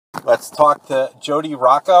Let's talk to Jodie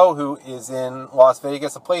Rocco, who is in Las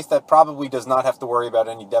Vegas, a place that probably does not have to worry about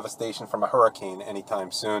any devastation from a hurricane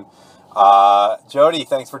anytime soon. Jodie,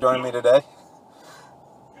 thanks for joining me today.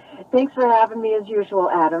 Thanks for having me as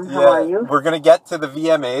usual, Adam. How are you? We're going to get to the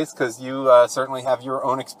VMAs because you certainly have your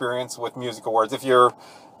own experience with music awards. If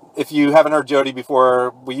you haven't heard Jodie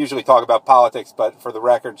before, we usually talk about politics, but for the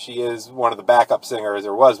record, she is one of the backup singers,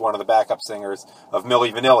 or was one of the backup singers of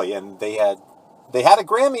Milli Vanilli, and they had a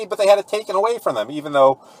Grammy, but they had it taken away from them, even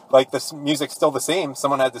though, like, the music's still the same.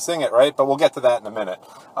 Someone had to sing it, right? But we'll get to that in a minute.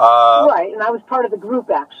 Right, and I was part of the group,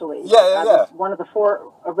 actually. I was one of the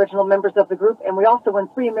 4 original members of the group, and we also won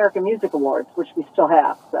 3 American Music Awards, which we still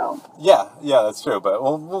have, so. Yeah, that's true, but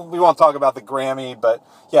we won't talk about the Grammy, but,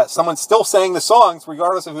 yeah, someone still sang the songs,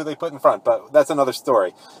 regardless of who they put in front, but that's another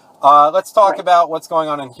story. Let's talk about what's going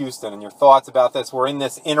on in Houston and your thoughts about this. We're in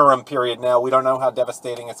this interim period now. We don't know how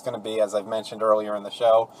devastating it's going to be, as I've mentioned earlier in the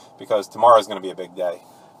show, because tomorrow's going to be a big day.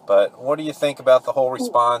 But what do you think about the whole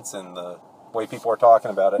response and the way people are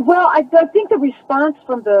talking about it? Well, I think the response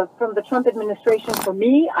from the Trump administration, for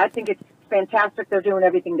me, I think it's fantastic. They're doing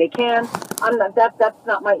everything they can. That's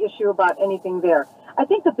not my issue about anything there. I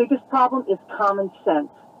think the biggest problem is common sense,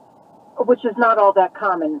 which is not all that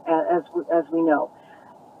common, as we know.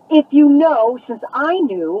 If you know, since I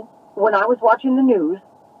knew when I was watching the news,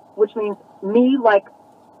 which means me, like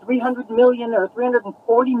 300 million or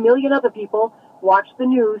 340 million other people, watch the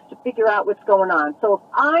news to figure out what's going on. So if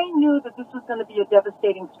I knew that this was going to be a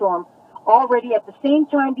devastating storm already at the same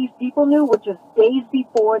time these people knew, which is days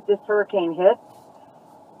before this hurricane hit,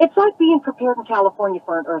 it's like being prepared in California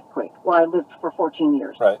for an earthquake, where I lived for 14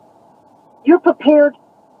 years. Right. You're prepared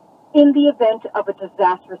in the event of a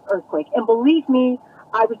disastrous earthquake. And believe me,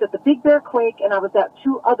 I was at the Big Bear quake, and I was at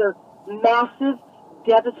 2 other massive,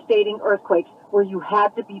 devastating earthquakes where you had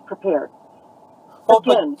to be prepared. Well,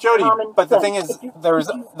 again, but Jodie, the thing is,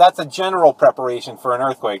 that's a general preparation for an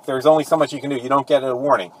earthquake. There's only so much you can do. You don't get a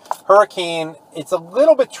warning. Hurricane, it's a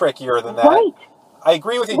little bit trickier than that. Right. I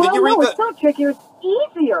agree with you. Well, Did you read it's not trickier. It's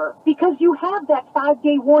easier because you have that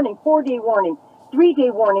 5-day warning, 4-day warning, 3-day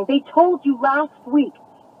warning. They told you last week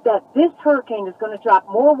that this hurricane is going to drop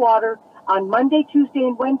more water on Monday, Tuesday,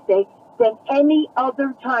 and Wednesday than any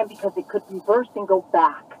other time because it could reverse and go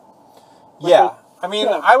back. Yeah. I mean,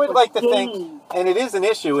 I would like to think, and it is an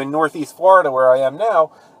issue in Northeast Florida where I am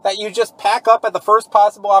now, that you just pack up at the first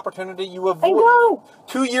possible opportunity. You avoid. I know.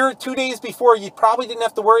 2 days before, you probably didn't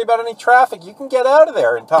have to worry about any traffic. You can get out of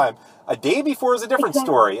there in time. A day before is a different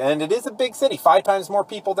story, and it is a big city, 5 times more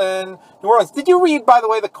people than New Orleans. Did you read, by the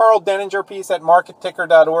way, the Carl Denninger piece at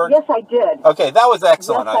marketticker.org? Yes, I did. Okay, that was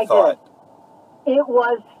excellent, yes, I thought. Did. It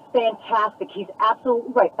was fantastic. He's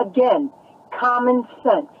absolutely right. Again, common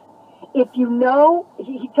sense. If you know,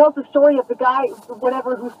 he tells the story of the guy,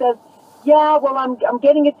 whatever, who says, yeah, well, I'm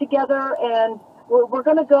getting it together, and we're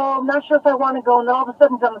going to go. I'm not sure if I want to go. And then all of a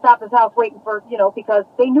sudden he's on the top of his house waiting for, because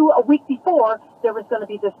they knew a week before there was going to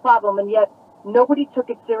be this problem, and yet nobody took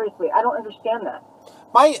it seriously. I don't understand that.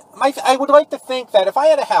 I would like to think that if I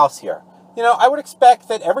had a house here, I would expect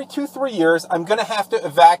that every 2-3 years I'm going to have to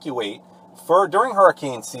evacuate during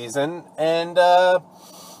hurricane season, and I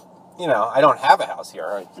don't have a house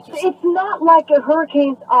here. It's not like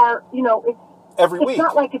hurricanes are, every week. It's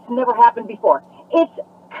not like it's never happened before. It's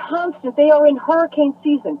constant. They are in hurricane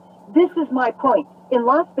season. This is my point. In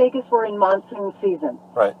Las Vegas, we're in monsoon season.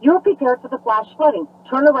 Right. You're prepared for the flash flooding.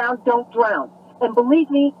 Turn around, don't drown. And believe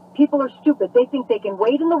me, people are stupid. They think they can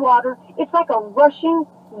wade in the water. It's like a rushing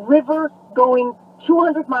river going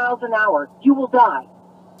 200 miles an hour. You will die.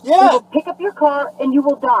 Yeah. You will pick up your car and you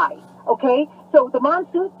will die. Okay? So the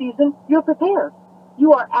monsoon season, you're prepared.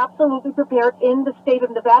 You are absolutely prepared in the state of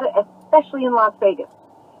Nevada, especially in Las Vegas.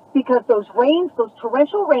 Because those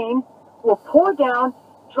torrential rains will pour down,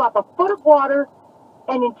 drop a foot of water,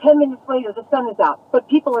 and in 10 minutes later, the sun is out. But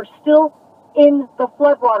people are still in the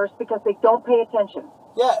floodwaters because they don't pay attention.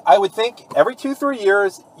 Yeah, I would think every 2-3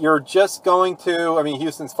 years, you're just going to,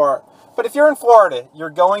 Houston's far, but if you're in Florida, you're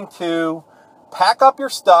going to pack up your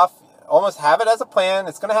stuff, almost have it as a plan.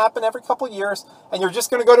 It's going to happen every couple of years, and you're just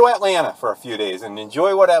going to go to Atlanta for a few days and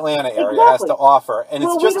enjoy what Atlanta area has to offer. And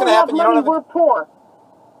it's just going to happen. We're poor.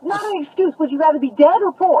 Not an excuse. Would you rather be dead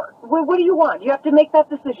or poor? What do you want? You have to make that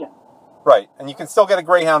decision. Right, and you can still get a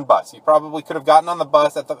Greyhound bus. You probably could have gotten on the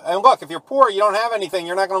bus and look, if you're poor, you don't have anything,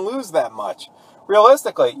 you're not going to lose that much.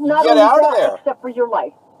 Realistically, you get out of there. Except for your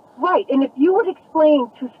life. Right, and if you would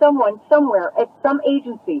explain to someone somewhere at some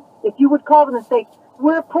agency, if you would call them and say,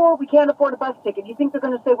 we're poor, we can't afford a bus ticket, you think they're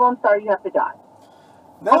going to say, well, I'm sorry, you have to die.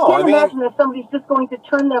 No, I can't imagine that somebody's just going to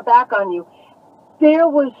turn their back on you. There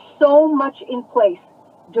was so much in place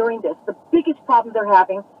during this. The biggest problem they're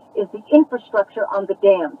having is the infrastructure on the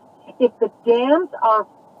dams. If the dams are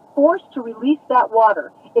forced to release that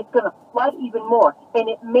water, it's going to flood even more, and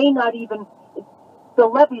it may not even, the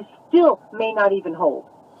levees still may not even hold,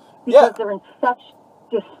 because they're in such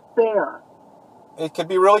despair. It could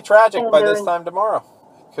be really tragic by this time tomorrow.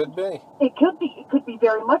 It could be. It could be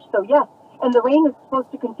very much so, yes. And the rain is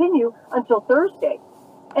supposed to continue until Thursday.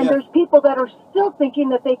 And there's people that are still thinking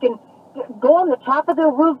that they can go on the top of their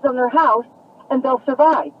roofs on their house and they'll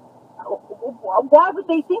survive. Why would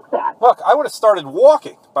they think that? Look, I would have started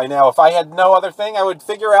walking by now. If I had no other thing, I would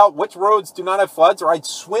figure out which roads do not have floods, or I'd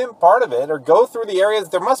swim part of it, or go through the areas.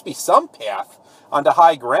 There must be some path onto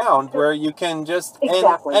high ground where you can just...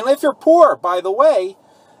 Exactly. And if you're poor, by the way,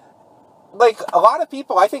 like a lot of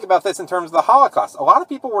people, I think about this in terms of the Holocaust. A lot of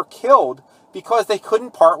people were killed because they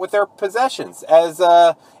couldn't part with their possessions. As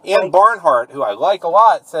Anne Barnhart, who I like a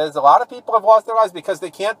lot, says, a lot of people have lost their lives because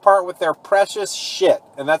they can't part with their precious shit.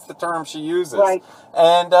 And that's the term she uses. Right.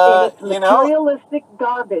 And, you know... materialistic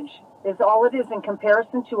garbage is all it is in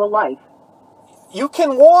comparison to a life. You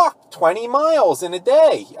can walk 20 miles in a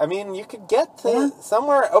day. I mean, you could get to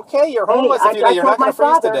somewhere. Okay, you're homeless if you're not going to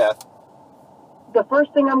freeze to death. The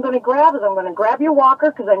first thing I'm going to grab is I'm going to grab your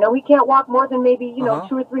walker, because I know he can't walk more than maybe,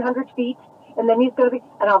 200 or 300 feet. And then he's going to be,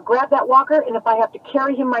 and I'll grab that walker, and if I have to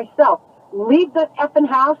carry him myself, leave the effing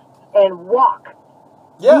house and walk.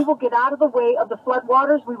 Yeah. We will get out of the way of the flood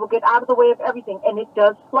waters. We will get out of the way of everything. And it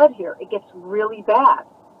does flood here. It gets really bad.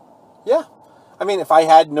 Yeah. I mean, if I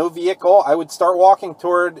had no vehicle, I would start walking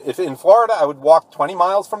toward, if in Florida, I would walk 20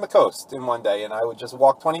 miles from the coast in one day, and I would just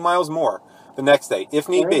walk 20 miles more the next day, if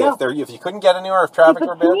need be. If you couldn't get anywhere, if traffic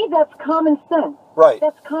were bad. To me, that's common sense. Right.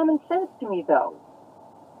 That's common sense to me, though.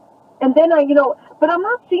 And then but I'm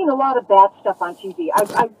not seeing a lot of bad stuff on TV.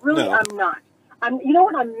 I really, I'm not. You know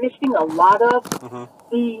what I'm missing a lot of?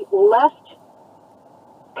 The left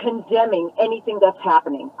condemning anything that's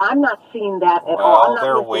happening. I'm not seeing that at all.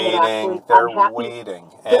 They're waiting. They're waiting.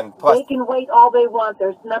 And plus, they can wait all they want.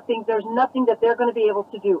 There's nothing that they're going to be able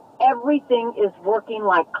to do. Everything is working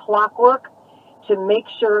like clockwork to make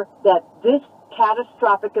sure that this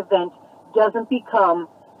catastrophic event doesn't become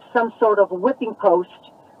some sort of whipping post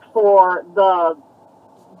for the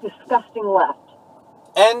disgusting left.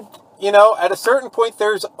 And, at a certain point,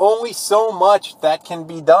 there's only so much that can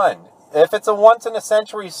be done. If it's a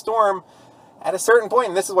once-in-a-century storm, at a certain point,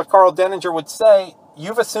 and this is what Carl Denninger would say,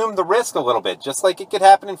 you've assumed the risk a little bit. Just like it could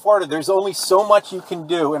happen in Florida, there's only so much you can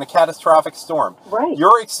do in a catastrophic storm. Right.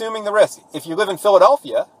 You're assuming the risk. If you live in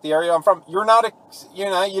Philadelphia, the area I'm from, you're not,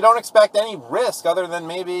 you don't expect any risk other than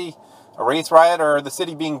maybe a race riot or the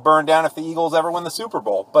city being burned down if the Eagles ever win the Super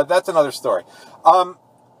Bowl. But that's another story.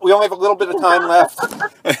 We only have a little bit of time left.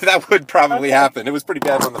 That would probably happen. It was pretty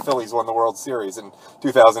bad when the Phillies won the World Series in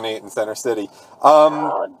 2008 in Center City.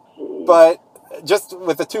 But just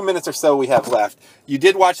with the 2 minutes or so we have left, you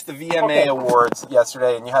did watch the VMA Awards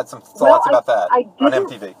yesterday, and you had some thoughts about that on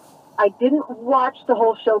MTV. I didn't watch the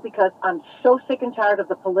whole show because I'm so sick and tired of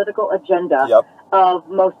the political agenda of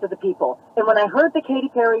most of the people. And when I heard that Katy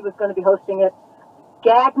Perry was going to be hosting it,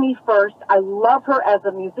 gagged me first. I love her as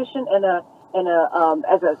a musician and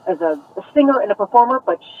as a singer and a performer,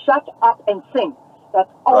 but shut up and sing. That's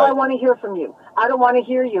all I want to hear from you. I don't want to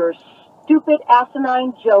hear your stupid,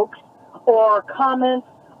 asinine jokes or comments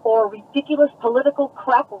or ridiculous political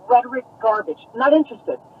crap, rhetoric, garbage. Not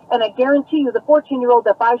interested. And I guarantee you, the 14-year-old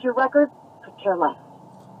that buys your record could care less.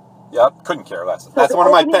 Yep, couldn't care less. So that's one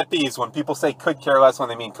of my pet peeves, when people say could care less when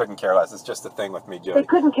they mean couldn't care less. It's just a thing with me, Jodie. They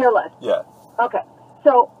couldn't care less. Yeah. Okay.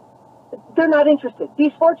 So they're not interested.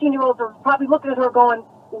 These 14-year-olds are probably looking at her going,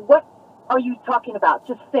 what are you talking about?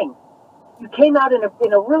 Just sing. You came out in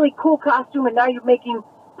a really cool costume, and now you're making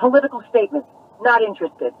political statements. Not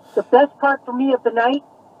interested. The best part for me of the night,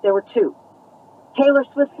 there were two. Taylor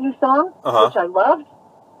Swift's new song, which I loved,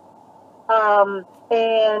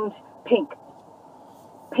 and Pink.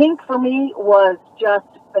 Pink, for me, was just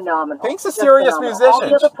phenomenal. Pink's a serious musician. All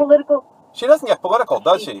the other political... She doesn't get political,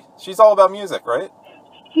 does she? She's all about music, right?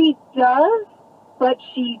 She does, but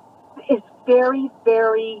she is very,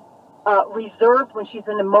 very reserved when she's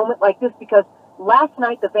in a moment like this, because last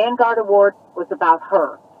night the Vanguard Award was about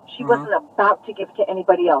her. She wasn't about to give to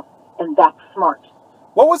anybody else, and that's smart.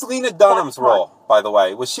 What was Lena Dunham's role, by the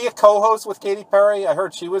way? Was she a co-host with Katy Perry? I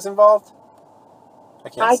heard she was involved.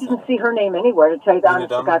 I didn't see her name anywhere, to tell you the honest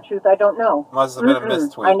to God truth. I don't know. Must have been a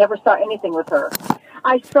mistweet. I never saw anything with her.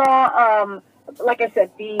 I saw, like I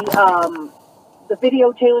said, the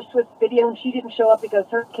video, Taylor Swift's video, and she didn't show up because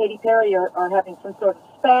her and Katy Perry are having some sort of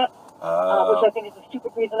spat which I think is a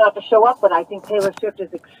stupid reason not to show up, but I think Taylor Swift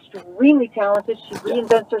is extremely talented. She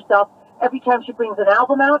reinvents herself every time she brings an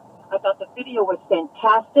album out. I thought the video was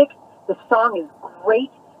fantastic. The song is great,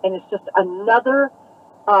 and it's just another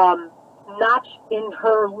notch in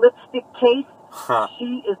her lipstick case. Huh.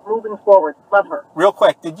 She is moving forward. Love her. Real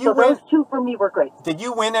quick, did you win? Those two for me were great. Did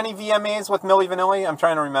you win any VMAs with Milli Vanilli? I'm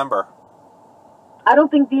trying to remember. I don't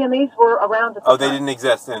think VMAs were around at the time. They didn't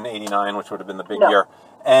exist in '89, which would have been the big year.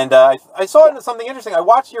 And I saw something interesting. I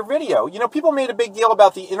watched your video. You know, people made a big deal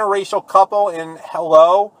about the interracial couple in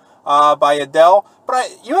Hello by Adele.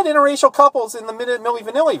 But you had interracial couples in the Milli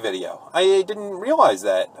Vanilli video. I didn't realize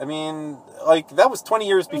that. I mean, like, that was 20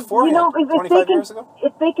 years before. You know, 25 years ago?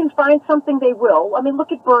 If they can find something, they will. I mean,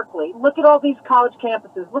 look at Berkeley. Look at all these college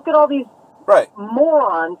campuses. Look at all these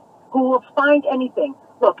morons who will find anything.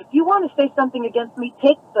 Look, if you want to say something against me,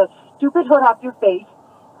 take the stupid hood off your face,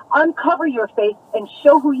 uncover your face, and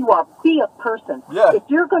show who you are. Be a person. Yeah. If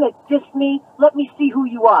you're going to diss me, let me see who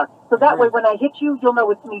you are. So that way, when I hit you, you'll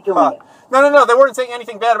know it's me doing it. No. They weren't saying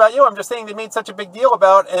anything bad about you. I'm just saying they made such a big deal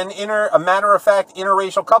about a matter-of-fact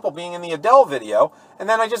interracial couple being in the Adele video. And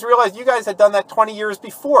then I just realized you guys had done that 20 years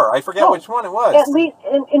before. I forget which one it was. At least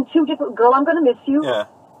in two different... Girl, I'm going to miss you. Yeah.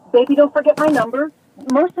 Baby, don't forget my number.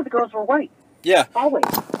 Most of the girls were white. Yeah. Always.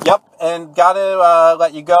 Yep, and got to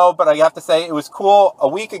let you go, but I have to say it was cool. A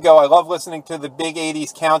week ago, I love listening to the Big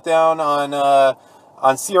 80s Countdown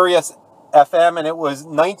on Sirius FM, and it was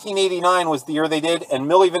 1989 was the year they did, and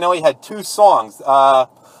Milli Vanilli had two songs,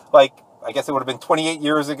 like, I guess it would have been 28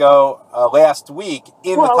 years ago last week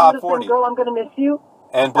in the top 40. Girl, I'm going to miss you.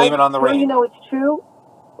 And Blame It on the Rain. You know it's true.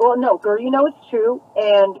 Well, no, Girl, you know it's true,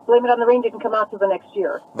 and Blame It on the Rain didn't come out till the next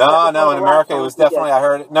year. No, in America it was definitely, I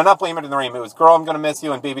heard it. No, not Blame It on the Rain. It was Girl, I'm Gonna Miss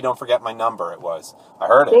You, and Baby, Don't Forget My Number, it was. I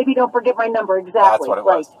heard it. Baby, Don't Forget My Number, exactly. That's what it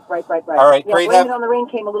was. Right. All right, yeah, great. Blame It on the Rain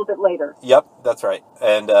came a little bit later. Yep, that's right.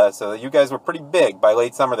 And so you guys were pretty big by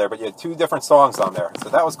late summer there, but you had two different songs on there. So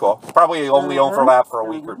that was cool. Probably only overlap for a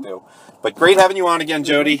week or two. But great having you on again,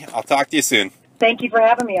 Jody. I'll talk to you soon. Thank you for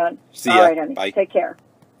having me on. See ya. All right, honey. Bye. Take care.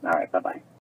 All right, bye-bye.